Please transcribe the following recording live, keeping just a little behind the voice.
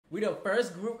We the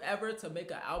first group ever to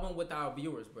make an album with our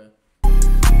viewers, bro.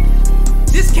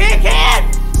 This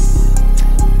can!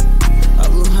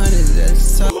 Ablum hunters,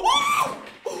 that's tough.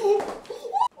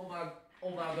 Oh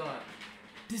my god.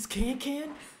 This can?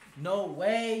 No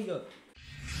way.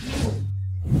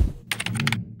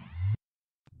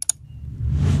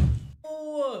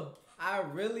 Ooh, I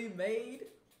really made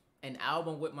an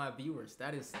album with my viewers.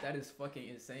 That is fucking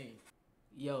insane.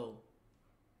 Yo.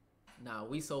 Nah,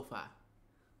 we so far.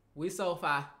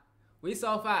 Alright.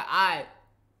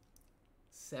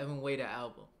 7-way the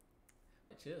album.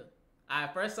 Chill.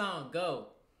 Alright, first song, go.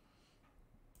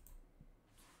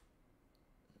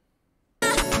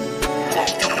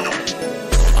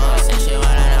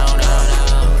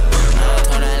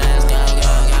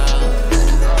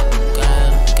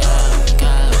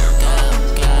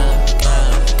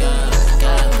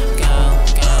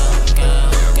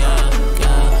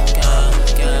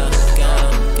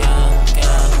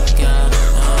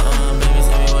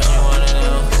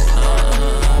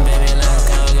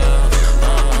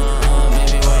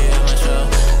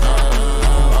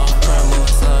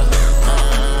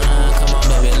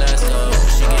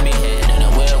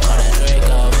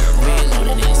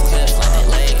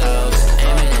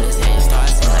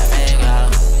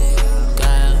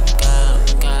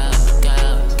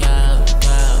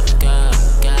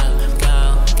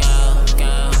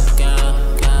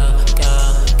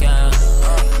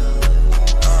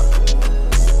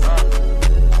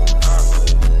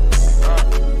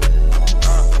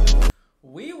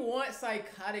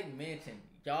 Psychotic mention.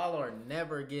 Y'all are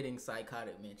never getting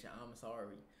psychotic mention. I'm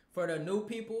sorry. For the new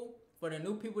people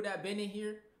that been in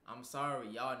here, I'm sorry.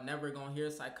 Y'all never gonna hear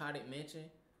psychotic mention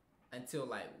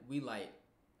until we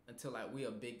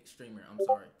a big streamer. I'm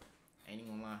sorry. Ain't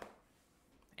even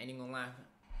gonna lie.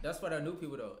 That's for the new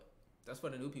people though. That's for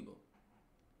the new people.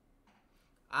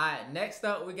 Alright, next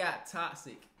up we got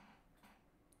Toxic.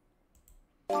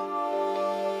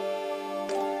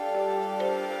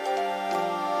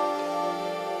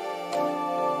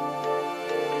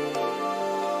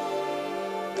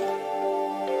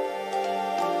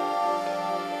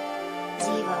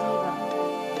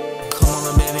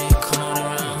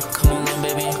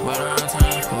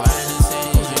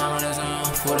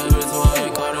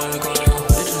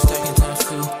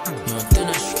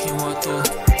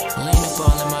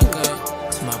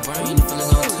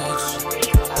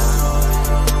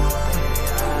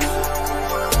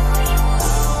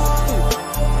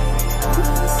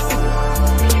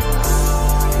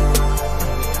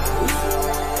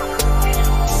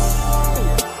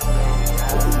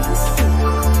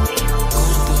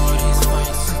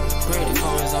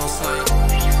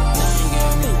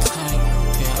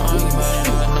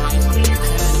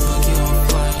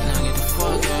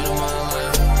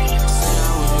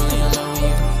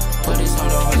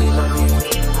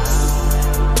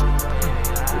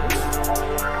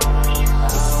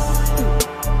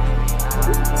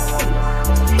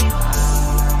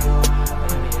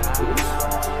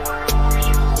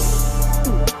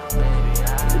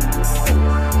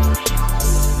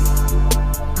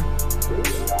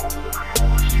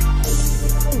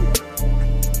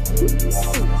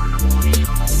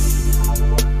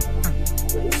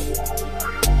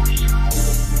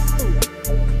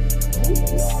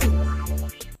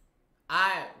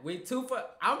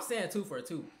 I'm saying 2 for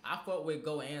 2. I fuck with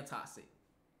Go and Toxic.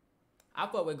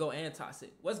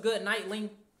 What's good,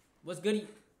 Nightling? What's goody?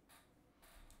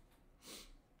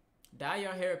 Dye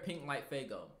your hair pink like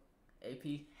Fago.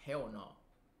 AP, hell no.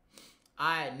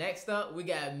 Alright, next up we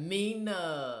got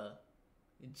Mina,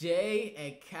 Jay,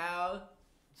 and Cal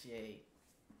J.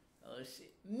 Oh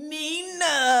shit.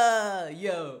 Mina!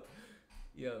 Yo.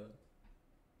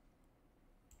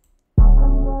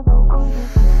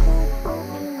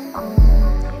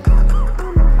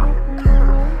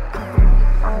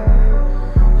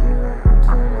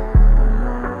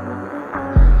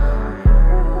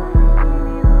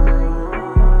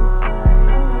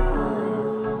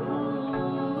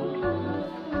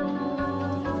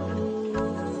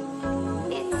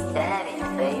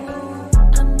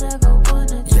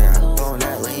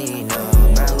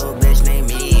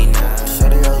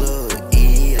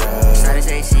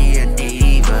 She a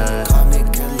diva. Call me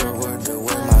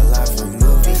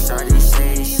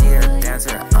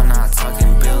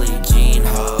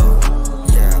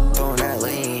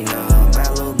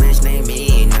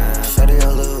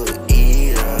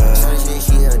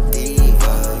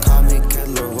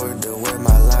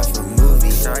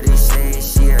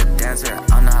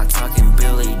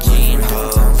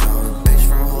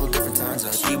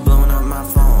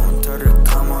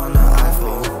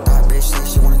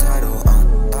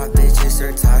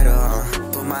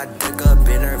my dick up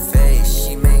in her face.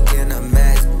 She making a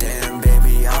mess. Damn,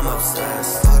 baby, I'm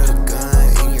obsessed. Put a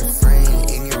gun in your frame,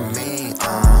 in your main.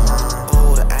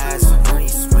 Old ass Bernie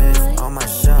Smith on my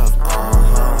shelf.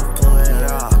 Pull it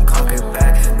out, cock it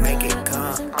back, make it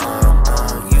come.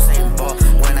 Usain Bolt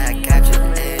when I catch it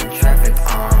in traffic.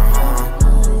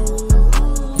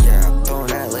 Yeah, throw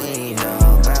that lean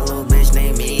up. Bad little bitch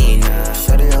named Mina.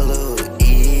 Shorty a little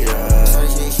eater.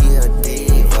 Shorty she a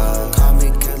diva. Call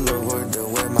me killer, word the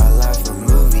way my life a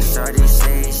movie. Shorty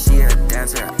say she a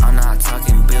dancer. I'm not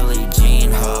talking Billie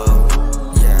Jean ho.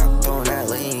 Yeah, throw that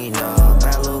lean up.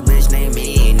 Bad little bitch named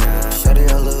Mina. Shorty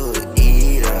a little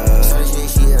eater. Shorty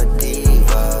she a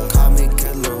diva. Call me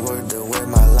killer, word the way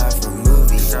my life a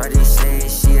movie. Shorty say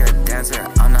she a dancer.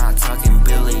 I'm not talking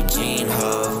Billie Jean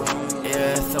ho.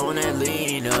 Yeah, throwing that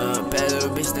lean up. Bad little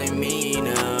bitch named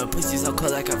Mina. Pussy so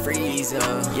cold like a freezer.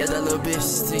 Yeah, that little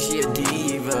bitch think she a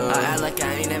diva. I act like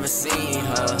I ain't never seen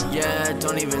her. Yeah,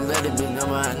 don't even let it be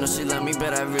known. I know she love me,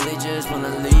 but I really just wanna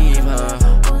leave her.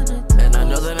 And I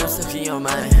know that I'm stuck in your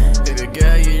mind. Baby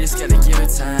girl, you just gotta give it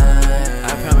time.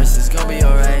 I promise it's gonna be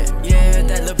alright. Yeah,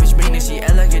 that little bitch Mina, she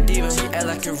act like a diva. She act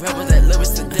like a rebel, that little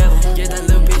bitch the devil. Yeah, that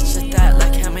little bitch a thought.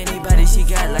 Like how many bodies she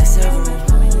got, like several.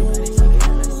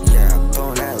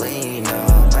 Throw that lean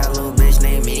up. Bad little bitch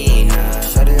named Mina.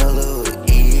 Shorty a little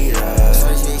eater.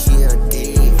 Shorty she a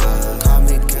diva. Call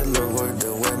me killer, word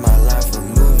the way my life a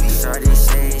movie. Shorty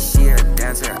say she a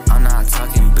dancer. I'm not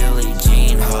talking Billie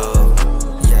Jean ho.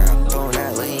 Yeah, throw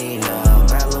that lean up.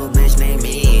 Bad little bitch named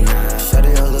Mina.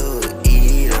 Shorty a little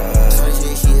eater.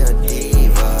 Shorty she a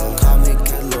diva. Call me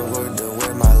killer, word the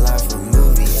way my life a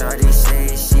movie. Shorty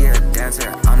say she a dancer.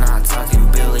 I'm not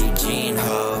talking Billie Jean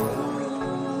ho.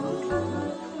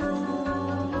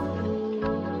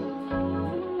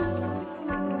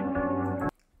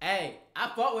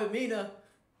 I fought with Mina.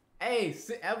 Hey,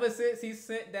 ever since he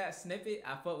sent that snippet,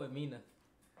 I fought with Mina.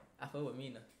 I fought with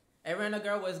Mina. Hey, random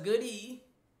girl, what's goody?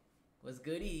 What's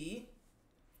goody?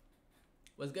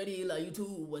 What's goody? Love you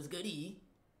too. What's goody?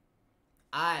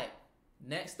 Alright,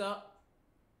 next up,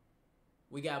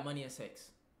 we got money and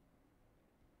sex.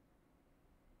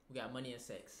 We got money and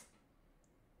sex.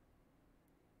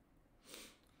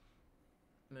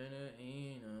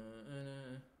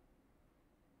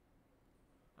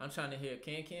 I'm trying to hear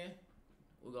Can.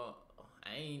 We're gonna.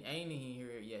 I ain't even hear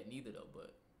it yet neither though.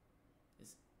 But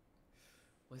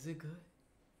was it good?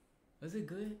 Was it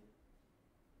good?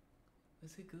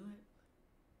 Was it good?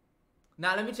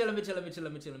 Nah, let me chill.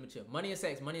 Money and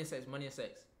sex. Money and sex. Money and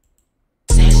sex.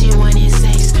 Said she wanted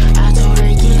sex. I told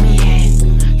her give me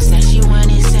head. Said she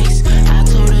wanted sex. I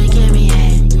told her give me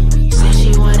head. Said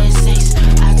she wanted sex.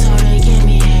 I told her give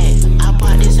me head. I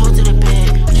bought this hoe to the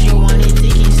bed. She wanted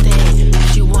dick instead.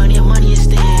 She wanted money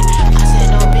instead. I said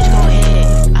no bitch go ahead.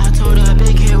 I told her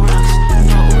big head rocks.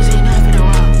 No Uzi not for the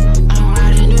rock. I'm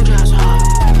riding new drops hard.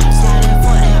 I'm sliding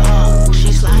for that all.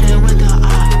 She sliding with the R.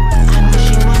 I knew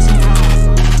she wasn't wrong.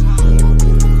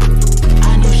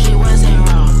 I knew she wasn't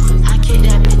wrong. I kicked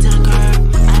that bitch to the curb.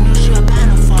 I knew she was bound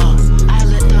to fall. I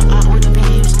lit the up with the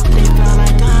beams. They felt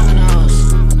like dominoes.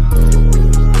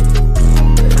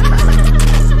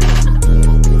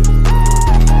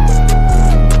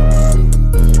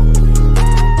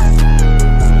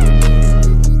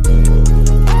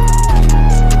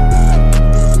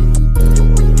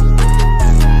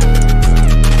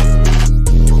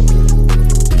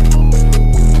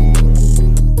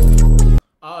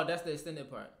 Oh, that's the extended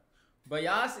part. But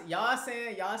y'all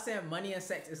saying money and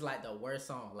sex is like the worst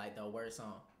song,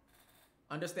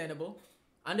 Understandable.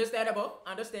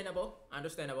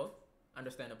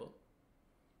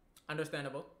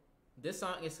 This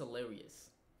song is hilarious.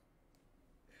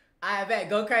 I bet,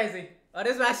 go crazy. Oh,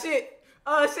 this is my shit.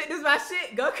 Oh shit, this is my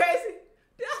shit. Go crazy.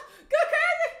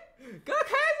 Go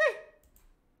crazy.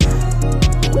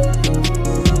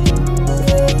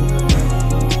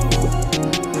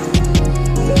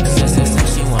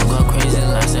 She wanna go crazy,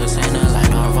 like Santana, like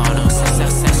Nirvana.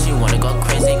 She wanna go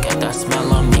crazy, get that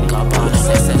smell on me, got bottom.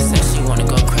 She wanna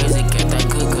go crazy, get that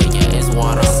good, yeah, it's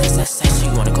water. She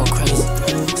wanna go crazy.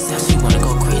 She wanna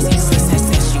go crazy.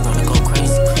 She wanna go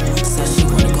crazy. She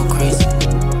wanna go crazy.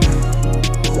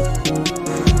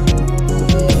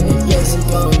 Yeah, she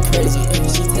going crazy.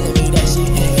 She telling me that she,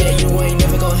 yeah, you ain't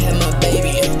never gonna have my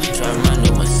baby. Drive my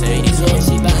new Mercedes. Yeah,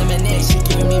 she biting my neck, she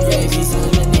giving me rabies.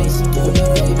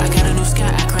 I got a new sky,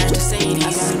 I crashed the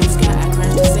Sadies.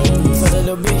 For the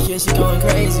little bitch, yeah, she going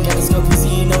crazy. Let's go pussy,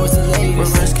 you know it's the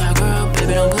latest. Reverse cowgirl,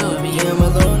 baby, don't play with me. Yeah, I'm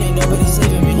alone, ain't nobody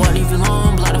saving me. Won't leave you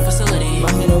alone, blood a facility.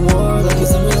 My head of war, like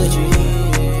it's a military.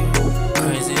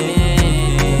 Crazy.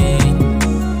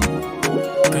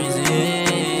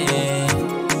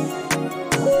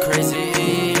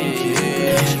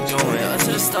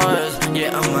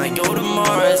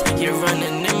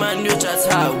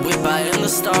 top, whip I am the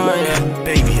star, yeah.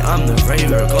 Baby, I'm the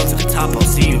raver, go to the top, I'll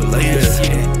see you later. See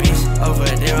that bitch over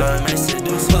there, I'm at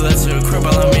seducer. Pull up to the crib,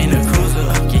 while I'm in the cruiser.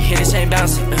 You hear the chain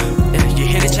bouncing, yeah. You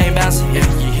hear the chain bouncing, yeah.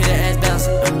 You hear the ass bouncing,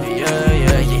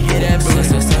 yeah. You hear that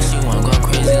bouncing. She wanna go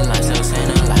crazy like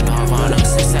Santana, like Nirvana.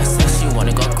 She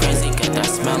wanna go crazy, get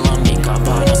that smell on me,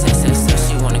 Gabbana.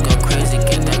 She wanna go crazy,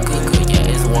 get that good,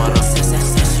 yeah, it's water.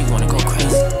 She wanna go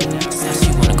crazy, says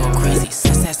she wanna go crazy.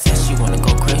 Says she wanna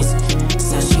go crazy,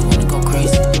 says she wanna go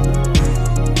crazy.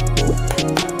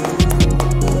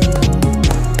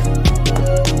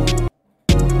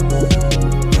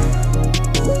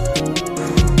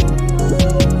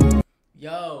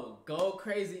 Yo, Go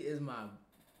Crazy is my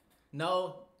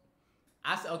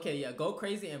okay, yeah, Go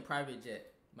Crazy and Private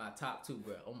Jet, my top two,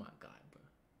 bro. Oh my god, bro.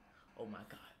 Oh my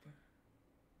god, bro.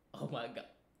 Oh my god.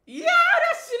 Yeah,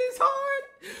 that shit is hard.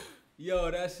 Yo,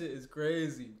 that shit is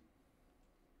crazy.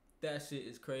 That shit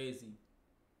is crazy.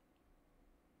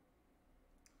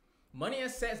 Money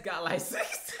and Sex got like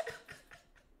 6.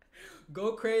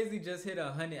 Go Crazy just hit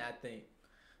 100, I think.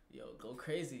 Yo, Go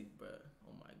Crazy, bro.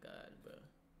 Oh my god, bro.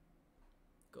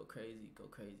 Go Crazy,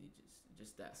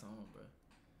 just that song, bro.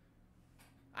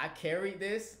 I carried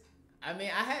this. I mean,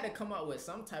 I had to come up with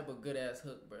some type of good ass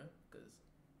hook, bro. Cause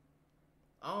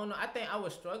I don't know. I think I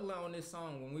was struggling on this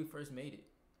song when we first made it.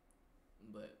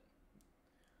 But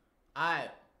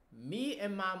me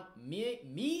and my money.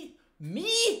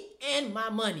 Me and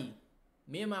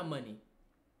my money.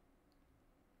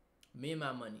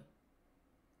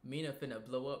 Mina finna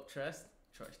blow up. Trust.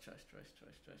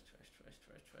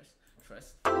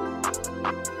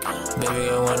 Baby,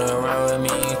 I wanna ride with me.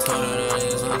 Told her that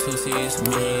it's on 2 C's,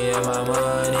 me and my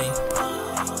money.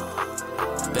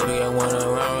 Baby, I wanna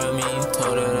ride with me.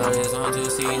 Told her that it's on 2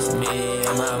 C's, me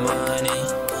and my money.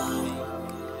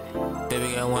 Baby,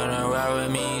 I wanna ride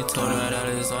with me. Told her that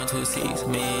it's on 2 C's,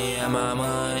 me and my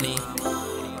money.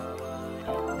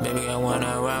 Baby, I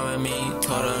wanna ride with me.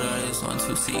 Told her that it's on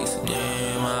 2 C's, me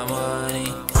and my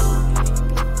money.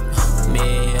 Me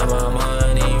and my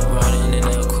money, riding in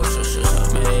the crucial shit.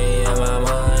 Me and my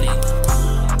money.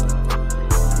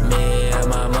 Me and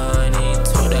my money.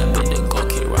 Told that bitch to go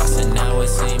kick rocks and now it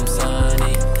seems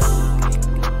sunny.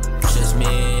 Just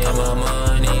me and my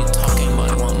money. Talking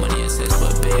money, want money and sex,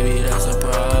 but baby, that's a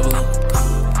problem.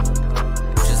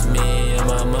 Just me and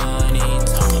my money.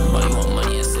 Talking money, want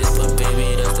money and sex, but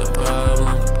baby, that's the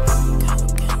problem.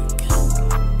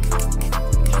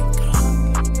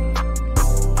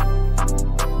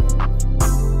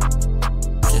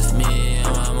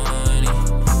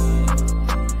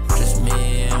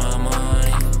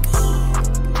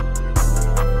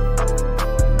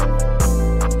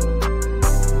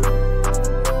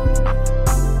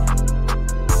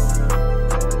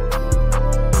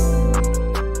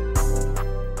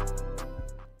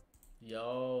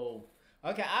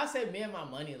 Okay, I'll say Me and My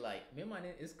Money, like, Me and My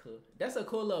Money is cool. That's a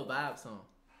cool little vibe song.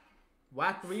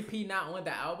 Why 3P not on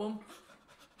the album?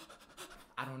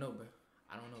 I don't know, bro.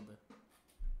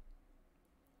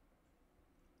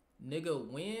 Nigga,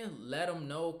 when Let 'Em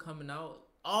Know coming out?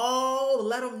 Oh,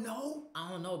 Let 'Em Know? I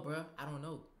don't know, bro. I don't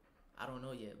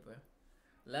know yet, bro.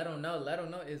 Let 'Em Know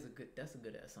is that's a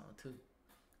good ass song too.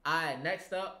 Alright,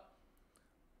 next up.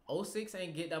 06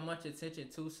 ain't get that much attention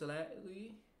too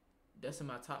slightly. That's in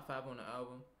my top 5 on the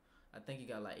album. I think he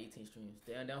got like 18 streams.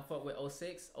 Damn, don't fuck with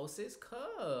 06. 06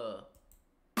 cuh.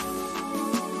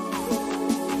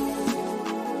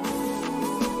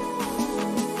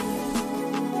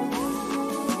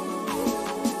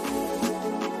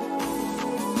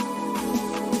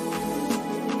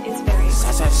 It's very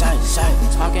Say,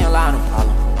 talking loud, no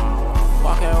problem.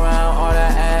 Walking around all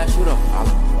that ass, you the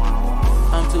problem.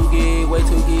 I'm too geek, way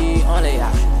too geek, only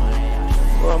option.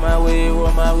 Roll my way,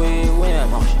 we in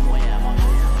motion.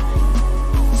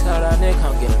 Tell that nigga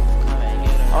come get her.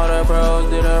 All the bros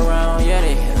did around, yeah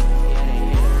they hit her.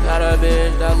 Got a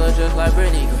bitch that look just like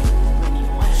Britney Green.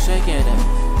 Shaking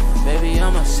it, baby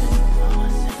I'm a sinner.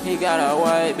 He got a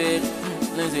white bitch,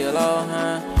 Lindsay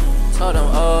Lohan. Told them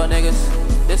old niggas,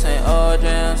 this ain't old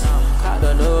jams. Caught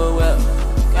the new whip,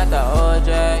 got the old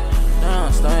jack. Now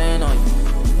I'm stunning on you,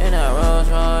 in that Rolls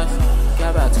Royce.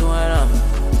 Got about 200 on me.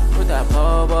 With that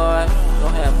pole boy, go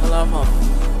ahead pull up on me.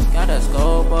 Got that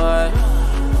skull boy.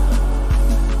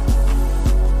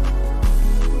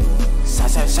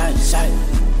 Shine.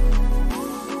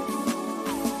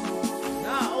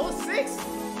 Nah, 06.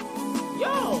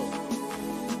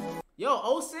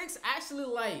 Yo, 06 actually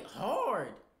like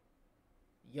hard.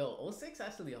 Yo, 06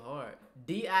 actually hard.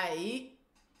 DIE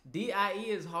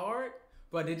is hard.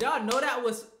 But did y'all know that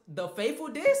was the Faithful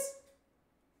diss?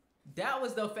 That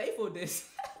was the Faithful diss.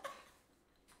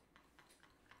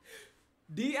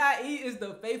 D.I.E. is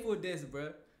the faithful disc,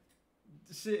 bro.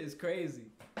 Shit is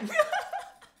crazy.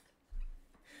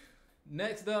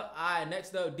 Next up,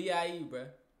 D.I.E., bro.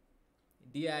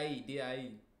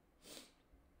 D.I.E.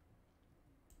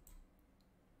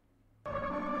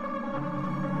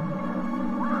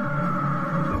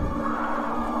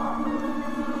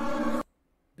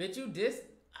 Bitch, you diss.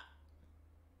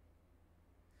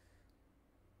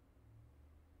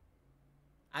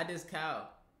 I diss Cal.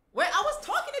 Wait, I was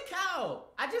talking to Cal.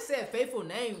 I just said faithful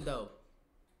name though.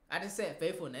 I just said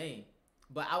faithful name,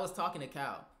 but I was talking to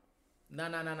Cal. No. I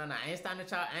ain't trying to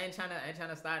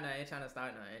start now.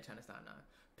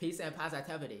 Peace and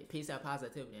positivity. I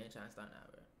ain't trying to start now,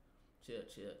 bro. Chill.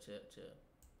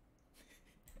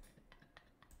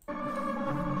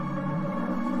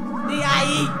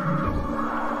 D.I.E.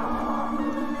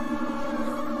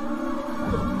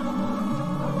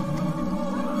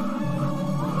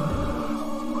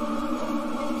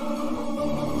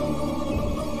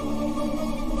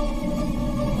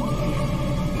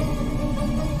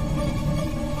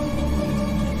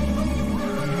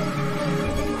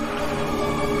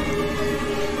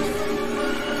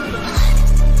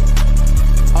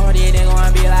 All these niggas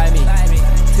wanna be like me.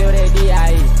 Till they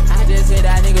D.I.E. I just hit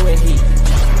that nigga with heat.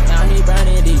 Now he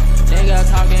burning deep. Nigga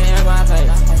talking in my face.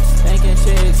 Thinking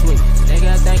shit is sweet.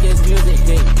 Nigga think it's music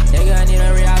deep. Nigga need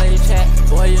a reality check.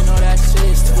 Boy, you know that shit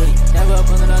is sweet. Never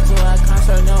pulling up to a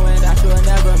concert knowing that you'll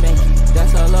never make it.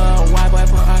 That's a little white boy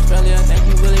from Australia. Think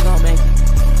he really gon' make it.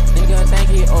 Nigga think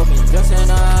he owe me. Dressing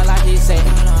like he say.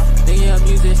 Think your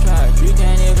music's trash. You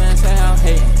can't even say I'm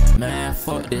hating. Man,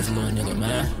 fuck this little nigga,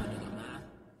 man.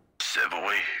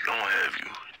 7-way, gonna have you.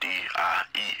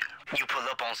 D.I.E. You pull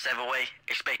up on 7-way,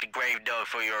 expect a grave dog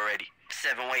for you already.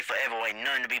 7-way forever, ain't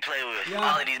nothing to be played with. Yeah.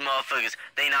 All of these motherfuckers,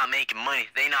 they not making money,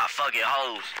 they not fucking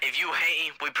hoes. If you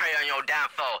hating, we pray on your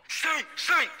downfall. Sing!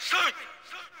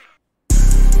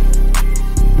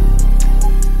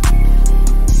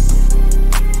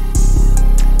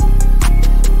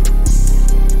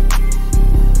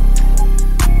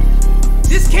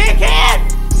 This can.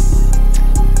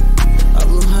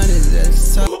 Ablum hundreds at the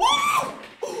top.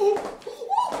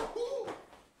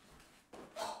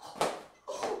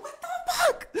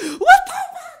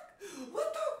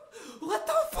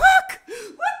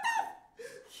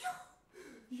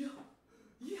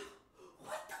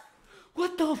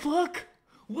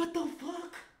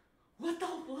 What the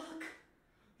fuck?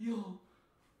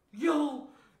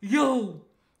 Yo,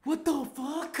 what the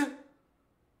fuck?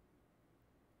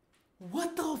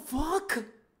 What the fuck?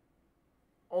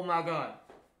 Oh my god.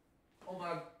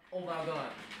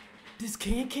 This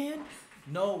can?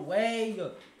 No way.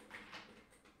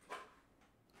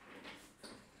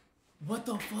 What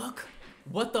the fuck?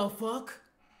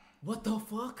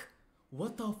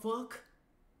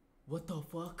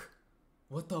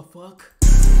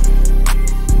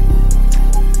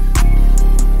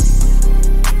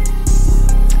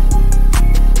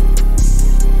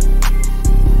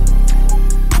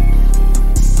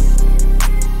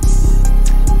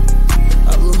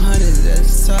 Ablum hundreds at the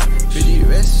top. 50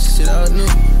 rest, shit all new. I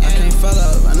can't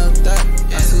follow, I know that.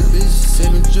 I see bitches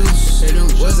sipping juice. They them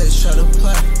boys, they try to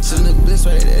plot. Send the bliss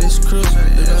right at his crew.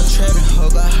 They got trapping, hoe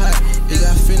got hot. He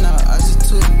got fin out, I see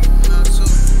two.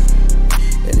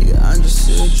 That nigga, I'm just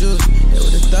still juice. They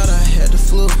would've thought I had the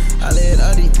flu. I let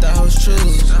all these thought hoes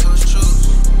choose.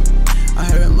 I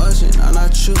hear emotion, I'm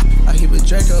not true. I keep a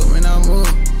Draco when I move.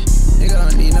 Nigga, I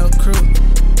don't need no crew.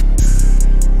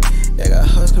 They got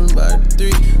hoes coming by the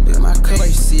 3. Look at my cup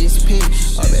like you see it's pink.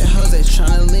 All that hoes, they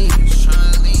tryna lean.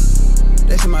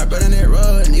 They see my brother in that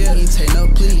road, nigga, he ain't take no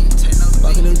plea.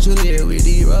 Walking to Juliet with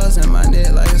these rolls in my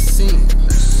neck like a scene.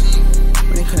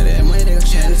 When they cut that money, they gon'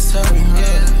 change the topic,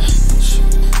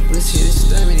 Let's hit it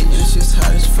stomach, and it's just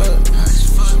hot as fuck.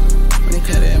 When they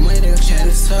cut that money, they gon'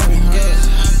 change the topic,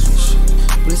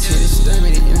 Let's hit it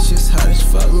stomach, and it's just hot as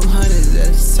fuck. Blue hundreds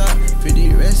at the top,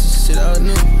 50 rest, shit all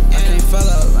new. I can't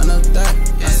follow, I know that.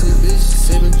 I see bitches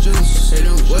sipping juice. They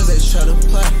them boys, they try to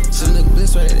plot. Send the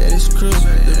bliss right at his crew.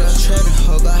 They got trapping,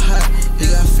 hoe got hot. He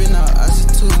got fin out, I see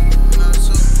two.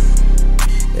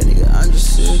 That nigga, I'm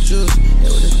just still juice. They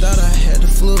would've thought I had the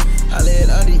flu. I let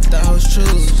all these thought hoes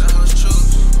choose.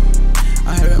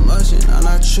 I hear emotion, I'm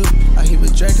not true. I keep a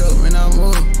Draco when I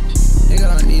move. Nigga,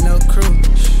 I don't need no crew.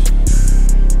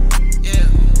 Yeah.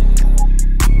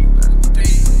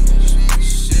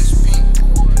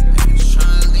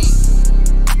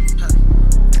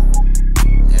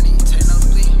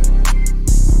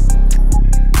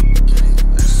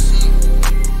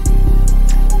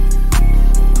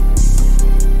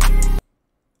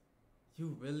 You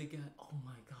really got, oh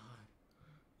my god.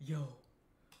 Yo.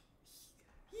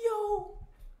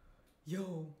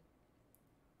 Yo.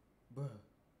 Bro.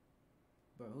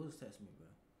 Bro, who's texting me, bro?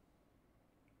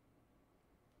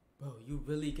 Bro, you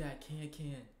really got Can.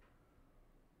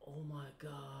 Oh my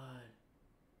god.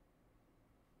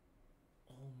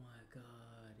 Oh my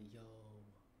god, yo.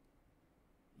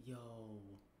 Yo.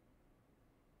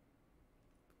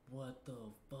 What the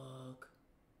fuck?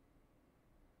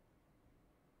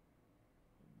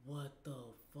 What the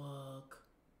fuck?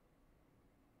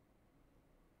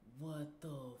 What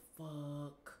the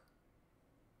fuck?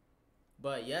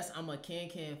 But yes, I'm a Can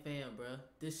fan, bro.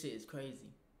 This shit is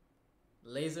crazy.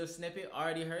 Laser snippet,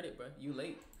 already heard it, bro. You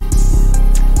late.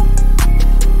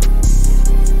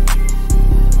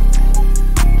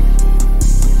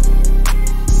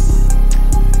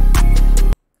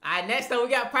 Alright, next up we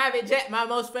got Private Jet, my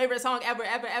most favorite song ever.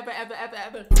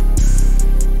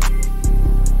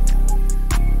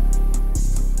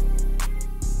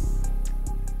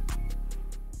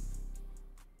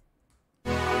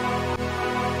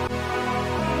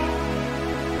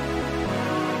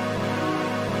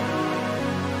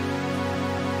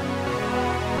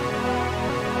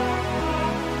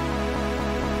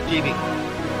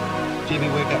 JB,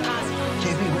 wake up.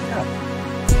 JB, wake up.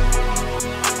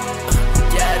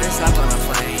 Yeah, this hop on a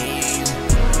plane.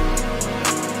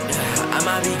 Yeah, I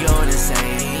might be going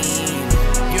insane.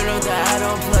 You know that I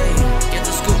don't play. Get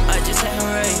the scoop, I just say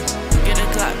hooray. Get a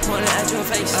clock pointed at your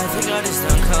face. I think all this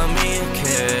done come in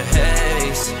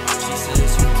case. She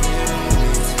says you cute.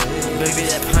 Baby,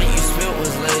 that pint you spilled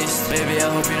was laced. Baby,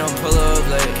 I hope you don't pull up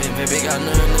late. Hey, baby, got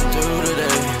nothing to do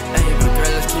today. Hey, but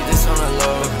girl, let's keep this on the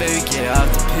low. But baby, get off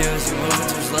the pills, you moving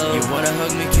too slow. You wanna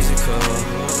hug me, kiss it cold.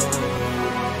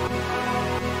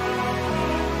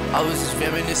 I was just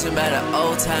reminiscing about the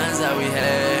old times that we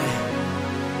had.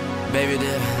 Baby,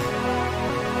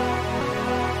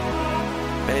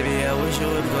 baby, I wish I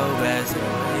would go back to the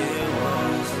way it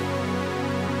was.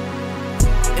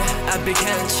 Yeah, I be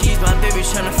counting cheese, my baby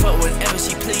tryna fuck whenever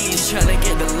she please. She tryna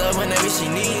get the love whenever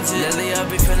she needs it. Lately I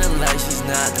be feeling like she's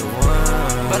not the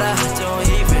one, but I don't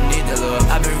even need the love.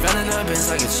 I been running up,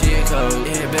 it's like a cheat code.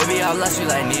 Yeah, baby, I lost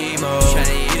you like Nemo.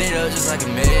 Tryna eat it up just like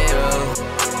a meal.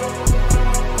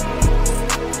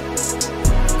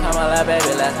 Come on, little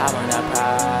baby, let's hop on that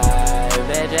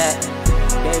private jet.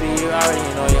 Baby, you already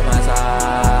know you're my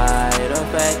side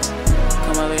effect.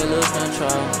 Come on, baby, lose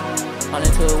control. On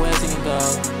into the ways you can go.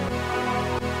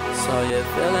 So you're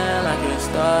feeling like you're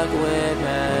stuck with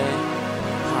me.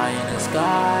 High in the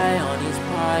sky on these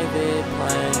private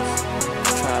planes.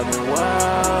 Travel the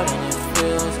world and it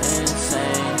feels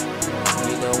insane.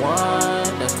 Be the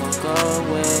one that's gonna go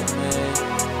with me.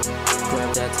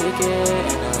 Grab that ticket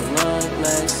and a look,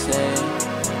 let's say.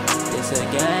 It's a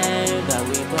game that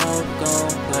we both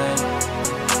gon' play.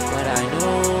 But I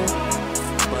knew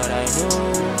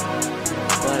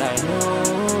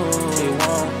we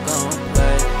won't gon'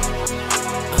 play.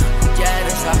 Yeah,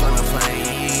 let's hop on a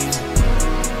plane.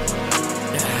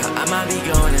 Yeah, I might be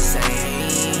going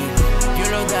insane. You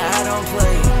know that I don't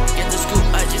play. Get the scoop,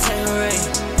 I just say hooray.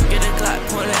 Get a clock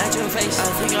pointed at your face. I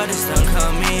think all this done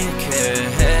come in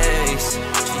case.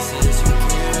 She says you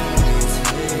cute.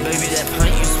 Baby, that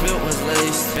pint you spilled was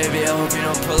laced. Baby, I hope you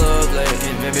don't pull up late.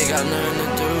 And baby, got nothing to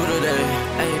do today.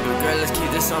 Hey, but girl, let's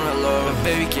keep this on the low. But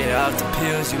baby, get off the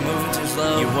pills, you moving too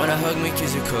slow. You wanna hug me,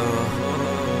 kiss you cold.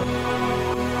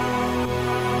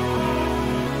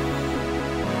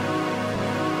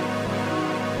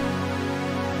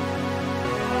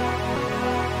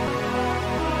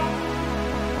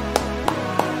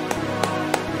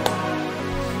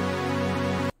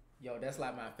 That's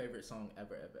like my favorite song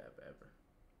ever.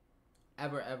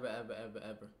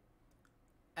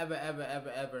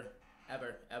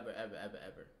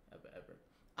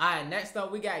 Alright, next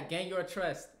up we got Gain Your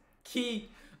Trust. Key.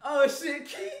 Oh shit,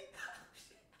 Key.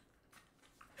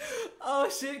 Oh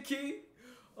shit, Key.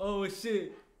 Oh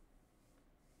shit.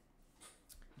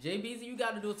 Jbeezy, you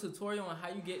gotta do a tutorial on how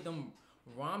you get them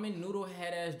ramen noodle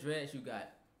head ass dreads you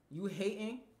got. You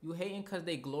hating cause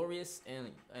they glorious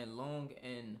and long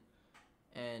and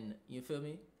you feel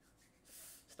me?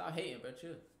 Stop hating, bro.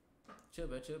 Chill,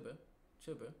 bro.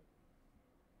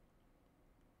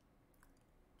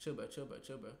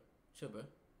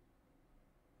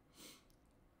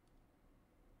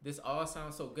 This all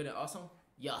sounds so good and awesome.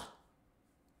 Yeah.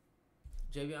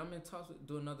 JB, I'm in talks with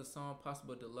do another song,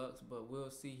 possible deluxe, but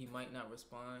we'll see. He might not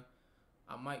respond.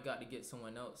 I might got to get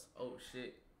someone else. Oh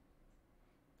shit.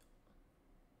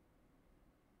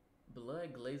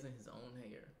 Blood glazing his own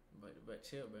hair. But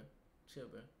chill,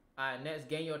 bro. Alright, next,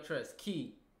 Gain Your Trust.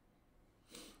 Key,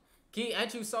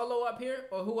 ain't you solo up here?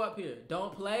 Or who up here?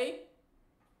 Don't play?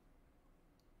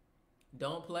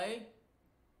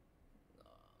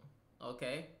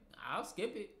 Okay, I'll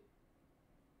skip it.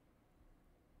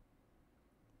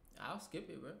 I'll skip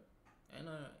it, bro. And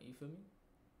you feel me?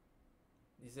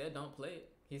 He said don't play it.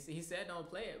 He said don't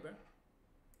play it, bro.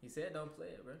 He said don't play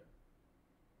it, bro.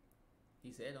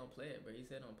 He said don't play it, bro. He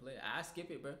said don't play it. I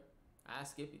skip it, bro. I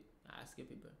skip it. I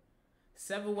skip it, bro.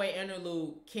 7-way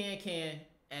interlude, Can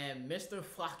and Mr.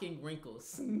 Fucking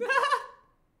Wrinkles.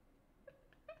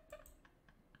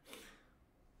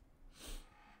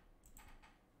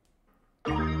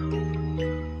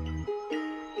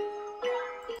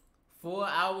 Full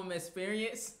album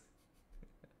experience.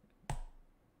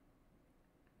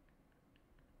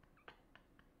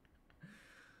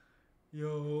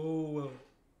 Yo.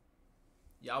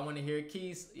 Y'all want to hear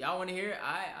Keys? Y'all want to hear it?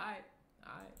 Alright.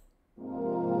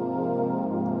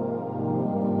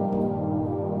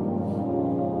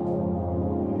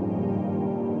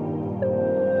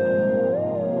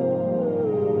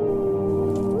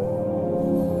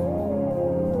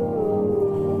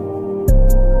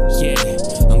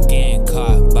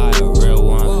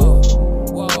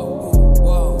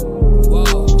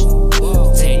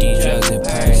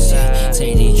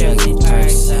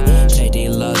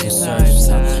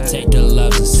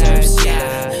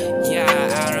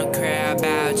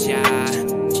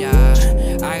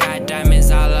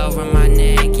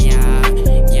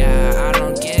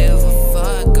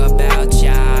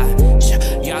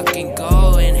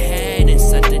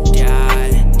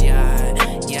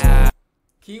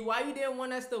 Why you didn't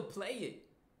want us to play it?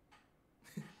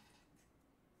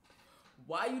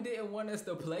 Why you didn't want us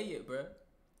to play it, bro?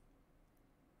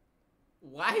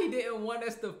 Why he didn't want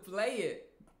us to play it?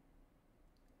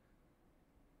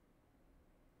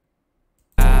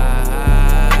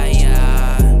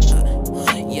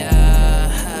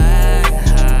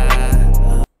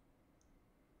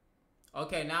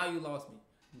 Okay, now you lost me.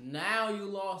 Now you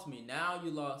lost me. Now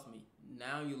you lost me.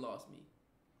 Now you lost me.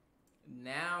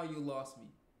 Now you lost me.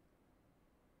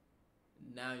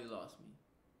 Now you lost me.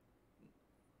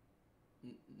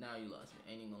 Now you lost me.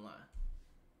 Ain't even gonna lie.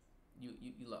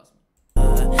 You lost me.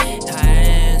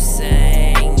 I'm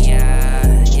saying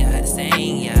yeah,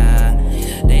 saying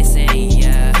yeah. They say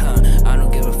yeah, I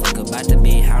don't give a fuck about the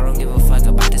beat. I don't give a fuck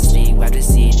about the sleep. About to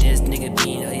see this nigga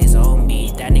being his own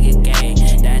beat. That nigga gay.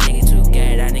 That nigga too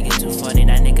gay. That nigga too funny.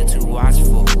 That nigga too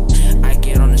watchful. I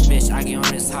get on this bitch. I get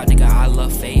on this hot nigga. I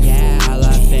love faithful. Yeah, I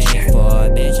love faithful.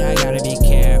 Bitch, I gotta be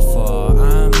careful.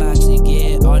 I'm about to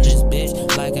get on this bitch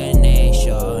like a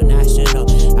nation. National.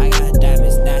 I got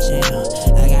diamonds. National.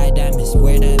 I got diamonds.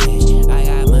 Where the bitch? I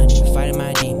got money. Fighting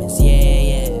my demons.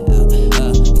 Yeah.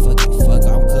 Fuck,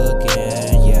 I'm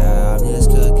cooking. Yeah, I'm just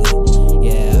cooking.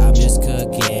 Yeah, I'm just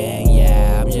cooking.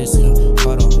 Yeah, I'm just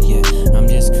hold on. Yeah, I'm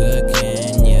just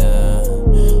cooking. Yeah,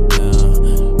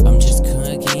 I'm just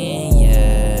cooking. Yeah.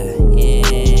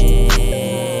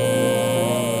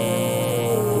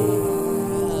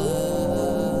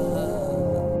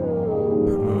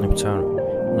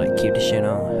 I'm like keep the shit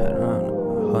on.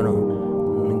 Hold on.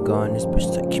 Let me go on this bitch.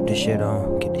 Like keep the shit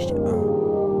on. Keep the shit on.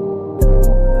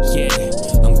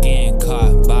 Yeah, I'm getting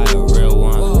caught by a real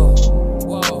one.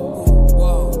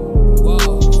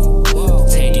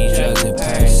 Take these drugs in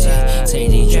person. Take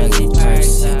these drugs in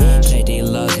person. Take these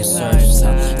loves and service.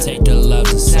 Take the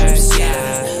loves and service.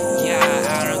 Yeah,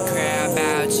 I don't care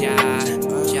about ya.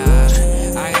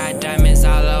 I got diamonds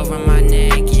all over my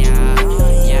neck.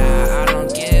 Yeah, I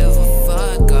don't give a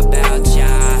fuck about ya.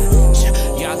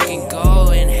 Y'all can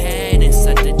go ahead and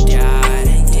suck the die.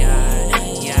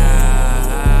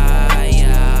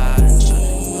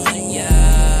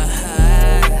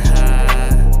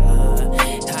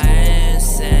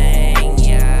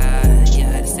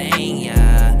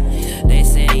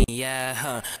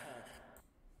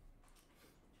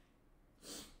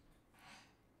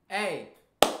 Hey.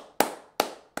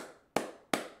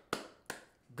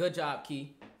 Good job,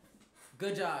 Key.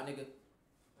 Good job, nigga.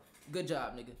 Good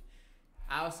job, nigga.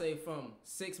 I'll say from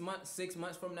 6 months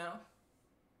from now,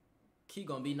 Key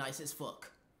gonna be nice as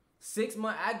fuck. 6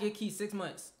 months, I give Key 6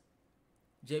 months.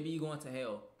 JB, you going to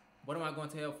hell. What am I going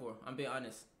to hell for? I'm being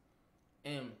honest.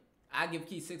 And I give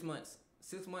Key 6 months.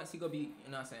 6 months, he gonna be, you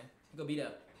know what I'm saying? He gonna be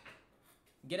there.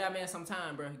 Get that man some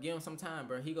time, bro. Give him some time,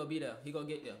 bro. He gonna be there. He gonna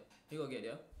get there. He gonna get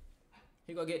there.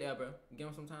 He gonna get there, bro. Give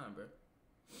him some time, bro.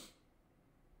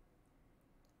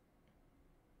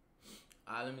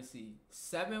 Alright, let me see.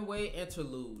 7-way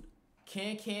interlude.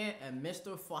 Can and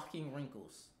Mr. Fucking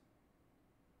Wrinkles.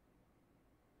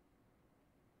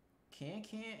 Can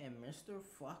and Mr.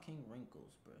 Fucking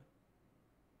Wrinkles, bro.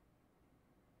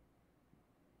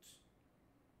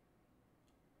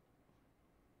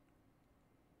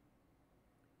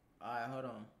 Alright, hold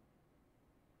on.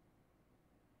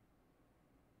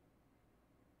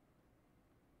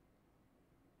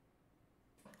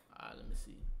 me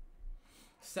see.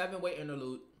 7-way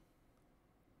interlude.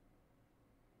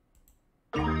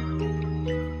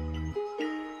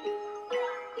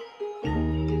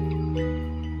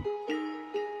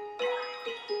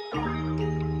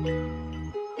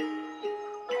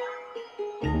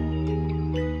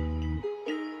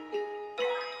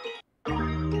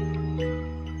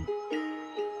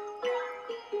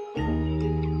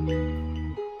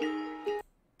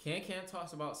 Can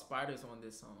talks about spiders on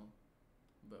this song.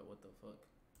 But what the fuck?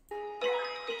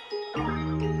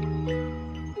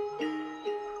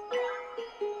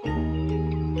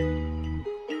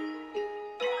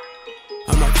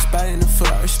 I'm like a spider in the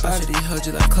foot, I spider these hoes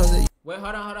just like clothes. Wait,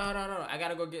 hold on. I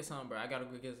gotta go get some, bro. I gotta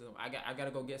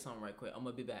go get some right quick. I'm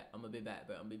gonna be back, bro. I'm gonna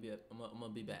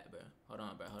be back, bro. Hold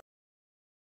on, bro.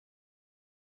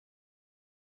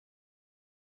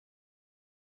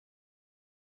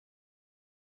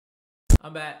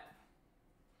 I'm back.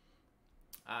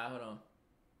 Alright, hold on.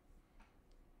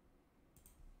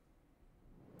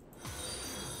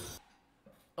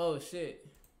 Oh shit.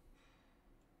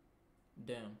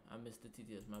 Damn, I missed the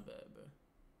TTS. My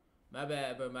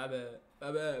bad, bro. My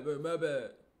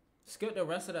bad. Skip the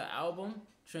rest of the album.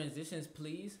 Transitions,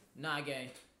 please. Nah, gang.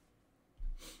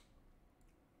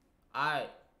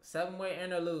 Alright. 7-way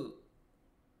interlude.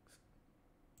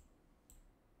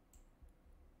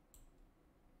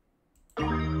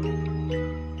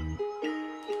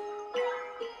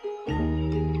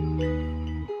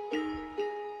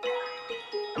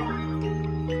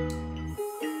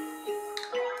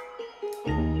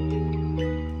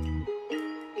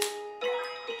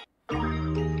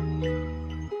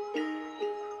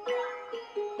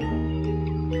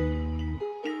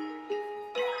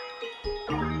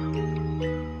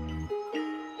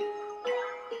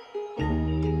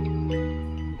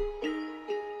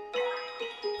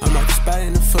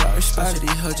 Spider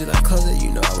these hoes just like clothes,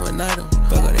 you know I want night them.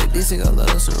 Fuck all that this nigga,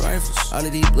 love some rifles. All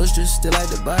of these blisters still like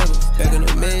the Bible. Back on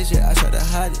the meds, yeah, I try to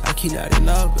hide it. I keep nodding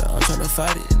off, but I'm tryna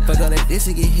fight it. Fuck all that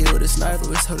this and get hit with a sniper.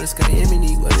 It's told this guy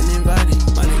Emily wasn't invited.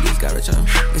 My niggas got rich on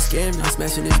it's scamming. I'm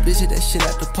smashing this bitch, that shit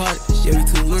at the party. Yeah, we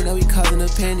too weird, now we causing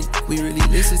a panic. We really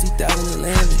listen, 60,000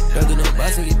 11. Brother no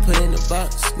box and get put in the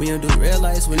box. We don't do red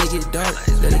lights when it get dark.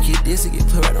 Let it get this and get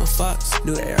put right on Fox.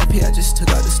 New ARP, I just took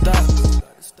out the stock.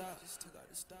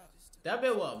 That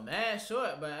bit was mad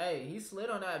short, but hey, he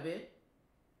slid on that bit.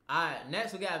 Alright,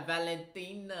 next we got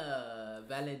Valentina.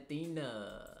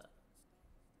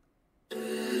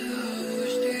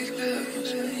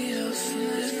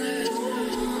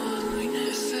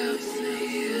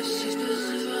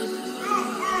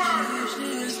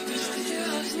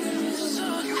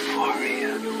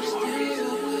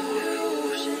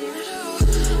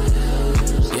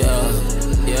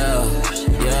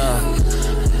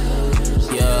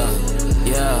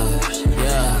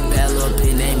 Bad little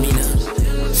bitch named Mina.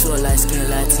 Short light skin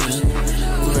Latina.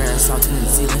 Blue hair salt in New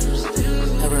Zealand.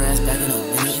 Have her ass back in a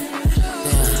minute.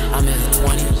 Damn, I'm in the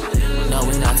 20. No,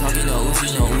 we not talking no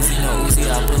Uzi.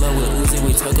 I pull up with Uzi.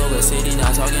 We took over city,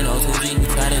 not talking no Tuzi. You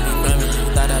try to be friendly, you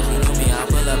thought that you knew me. I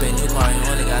pull up a new car, you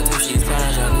only got 2 seats. Try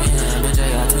to drop me, bitch, I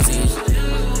got 2 seats.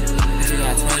 Bitch, I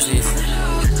got 20 seats.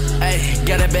 Ay,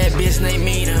 got a bad bitch named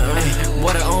Mina,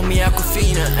 water on me,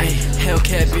 Aquafina, ay,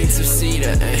 Hellcat big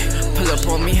two-seater, ay, pull up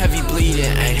on me, heavy bleeding,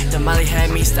 ay, the molly had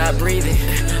me stop breathing,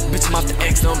 bitch, I'm off the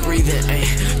X, don't breathe it, ay,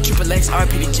 Triple X,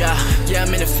 RPD job, yeah,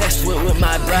 I'm in the fest with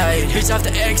my bride, bitch, off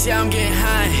the X, yeah, I'm getting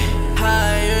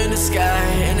higher in the sky,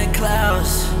 in the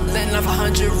clouds, letting off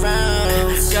 100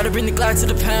 rounds, gotta bring the Glock to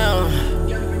the pound,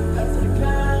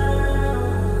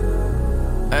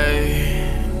 ay,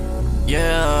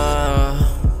 yeah.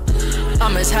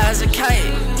 I'm as high as a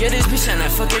kite. Get this bitch and I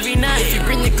fuck every night. If you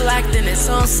bring the Glock, then it's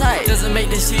on sight. Doesn't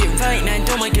make this shit right, now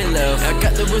don't make it love. I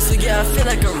got the whistle, yeah, I feel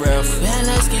like a ref. Bad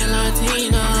light skin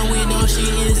Latina, we know she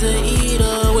is a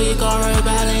eater. We call her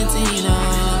Valentina.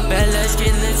 Bad light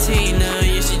skin Latina,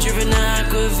 yeah, she drippin'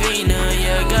 Aquafina.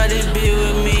 Yeah, got it beat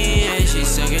with me, and she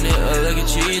sucking it up like a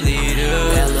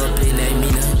cheerleader. Bad little bitch named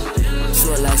Mina.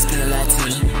 Short light skin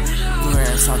Latina. Blue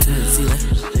hair salt in New Zealand.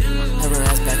 Have her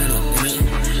ass back in a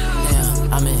minute.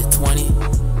 I'm in 20.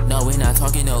 No, we not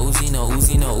talking no Uzi.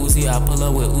 I pull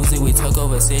up with Uzi. We took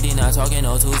over city, not talking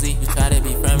no Tuzi. You try to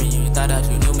be friendly, you thought that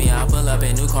you knew me. I pull up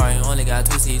a new car, you only got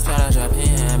 2 seats. Try to drop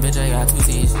in, bitch, I got 2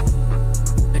 seats.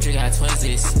 Bitch, I got 20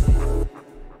 seats.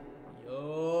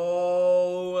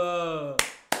 Yo,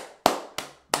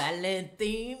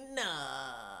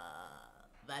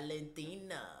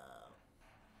 Valentina.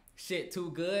 Shit,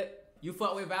 too good. You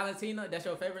fuck with Valentina? That's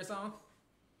your favorite song?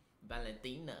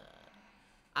 Valentina.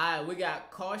 Alright, we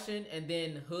got Caution and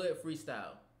then Hood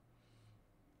Freestyle.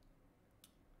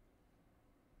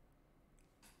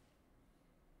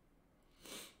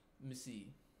 Let me see.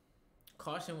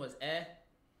 Caution was eh.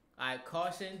 Alright,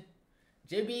 Caution,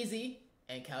 Jbeezy,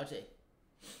 and Cal J.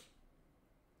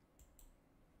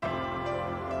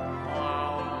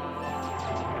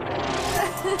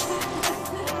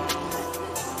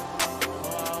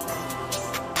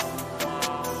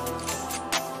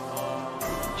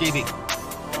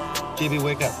 JB,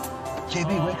 wake up.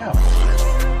 JB, wake up.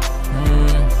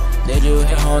 Did you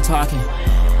hear home talking?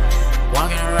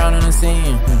 Walking around in the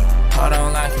scene. I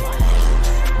don't like it.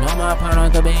 Know my part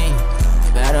on the beam.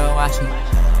 Better watch it.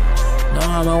 Know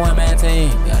I'm a one-man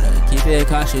team. Gotta keep it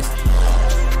cautious.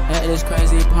 At this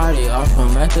crazy party off from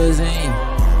methazine.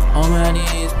 On my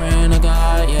knees praying to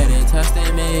God. Yeah, they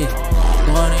tested me.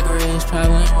 Going to Greece,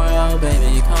 traveling world.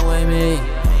 Baby, come with me.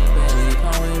 Baby,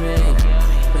 come with me.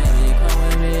 Baby, come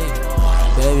with me.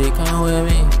 Baby, come with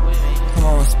me. Come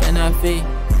on, spend that fee.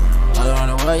 All around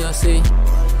the world you'll see.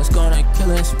 It's gonna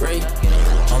kill and spree.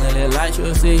 Only the light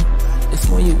you'll see. It's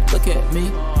when you look at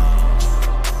me.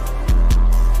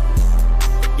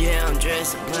 Yeah, I'm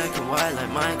dressed in black and white like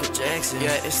Michael Jackson.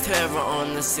 Yeah, it's terror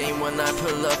on the scene when I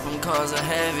pull up, I'm causing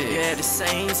havoc. Yeah, at the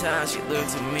same time she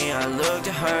looked at me, I looked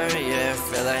at her. Yeah, I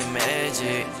feel like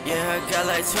magic. Yeah, I got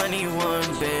like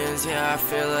 21 bins. Yeah, I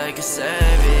feel like a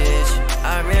savage.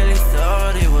 I really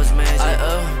thought it was magic. I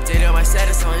updated my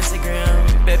status on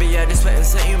Instagram. Baby, I just went and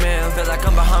sent you mail. Feel like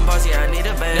I'm behind bars, yeah, I need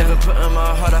a bail. Never putting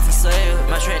my heart off for sale.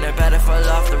 My train about to fall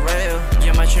off the rail.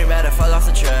 Yeah, my train about to fall off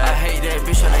the track. I hate that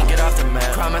bitch trying to get off the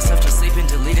map. Cry myself to sleep and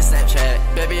delete a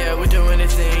Snapchat. Baby, I would do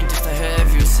anything just to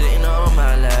have you sitting on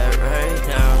my lap right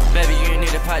now. Baby, you need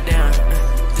to pipe down.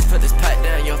 Just put this pipe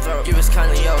down your throat. Give us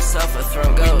kindly yourself a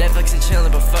throat. Go Netflix and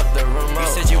chillin', but fuck the remote. You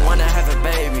said you wanna have a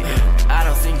baby. I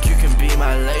don't think you can be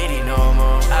my lady no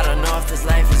more. I don't know if this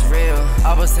life is real.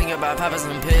 I was thinking about popping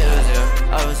some pills,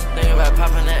 yeah. I was thinking about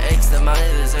popping the X, the money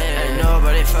is in. Ain't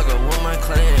nobody fuck a woman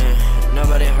clean.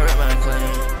 Nobody hurt my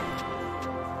clean.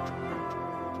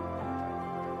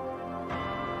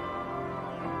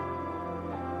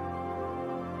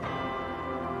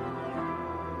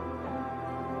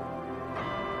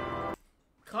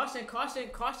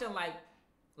 Caution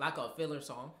like a filler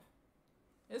song.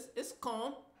 It's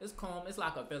calm. It's calm. It's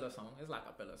like a filler song. It's like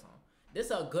a filler song. This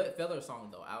is a good filler song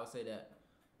though. I would say that.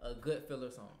 A good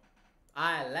filler song.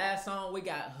 Alright, last song we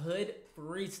got Hood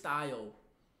Freestyle.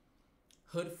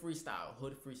 Hood Freestyle.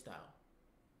 Hood Freestyle.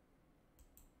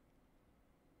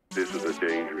 This is a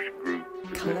dangerous group.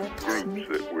 Groups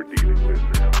that we're dealing with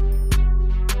now.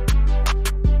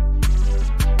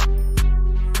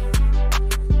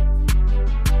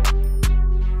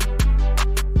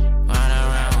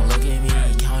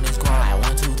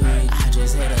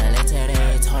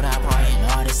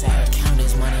 Count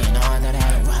this money and all of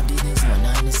that. Rob these niggas with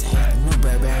nothing to say. New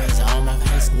Burberry's on my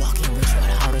face. Walking rich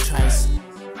without a trace.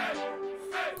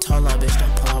 Told her bitch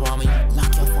don't pull up on me.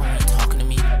 Lock your phone and talking to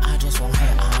me. I just want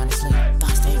her honestly.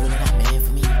 Thoughts they really not made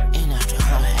for me. And I drink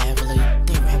her heavily.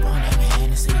 They rap on every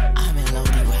Hennessy. I'm in low,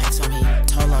 they wax on me.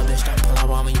 Told her bitch don't pull up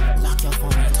on me. Lock your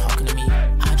phone and talking to me.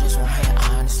 I just want her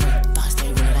honestly. Thoughts they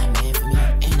really not made for me.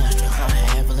 And I drink her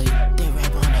heavily. They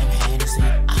rap on every Hennessy.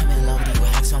 I'm in low, they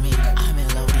wax on me. I'm in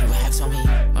low, they wax on me.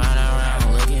 Run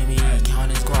around, look at me. Count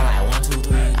this squad like 1, 2,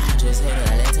 3. I just hit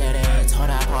a letter there. Told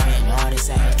that boy and all this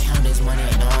say. Count this money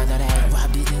and all of that.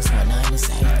 Rob these niggas with nothing to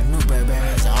say. New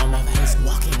Burberry's on my face.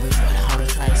 Walking rich without a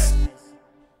trace.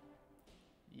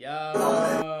 Yo.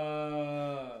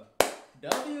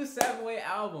 W7-Way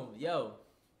album. Yo.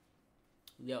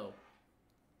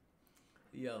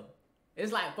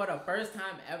 It's like for the first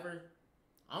time ever.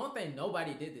 I don't think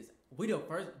nobody did this. We the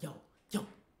first. Yo.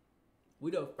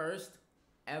 We the first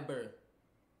ever.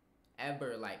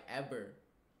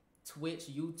 Twitch,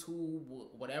 YouTube,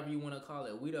 whatever you want to call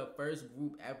it. We the first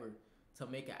group ever to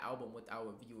make an album with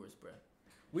our viewers, bruh.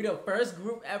 We the first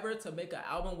group ever to make an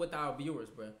album with our viewers,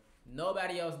 bruh.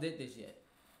 Nobody else did this yet.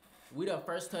 We the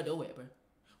first to do it, bruh.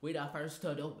 We the first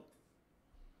to do it.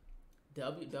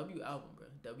 W album,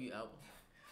 bruh. W album.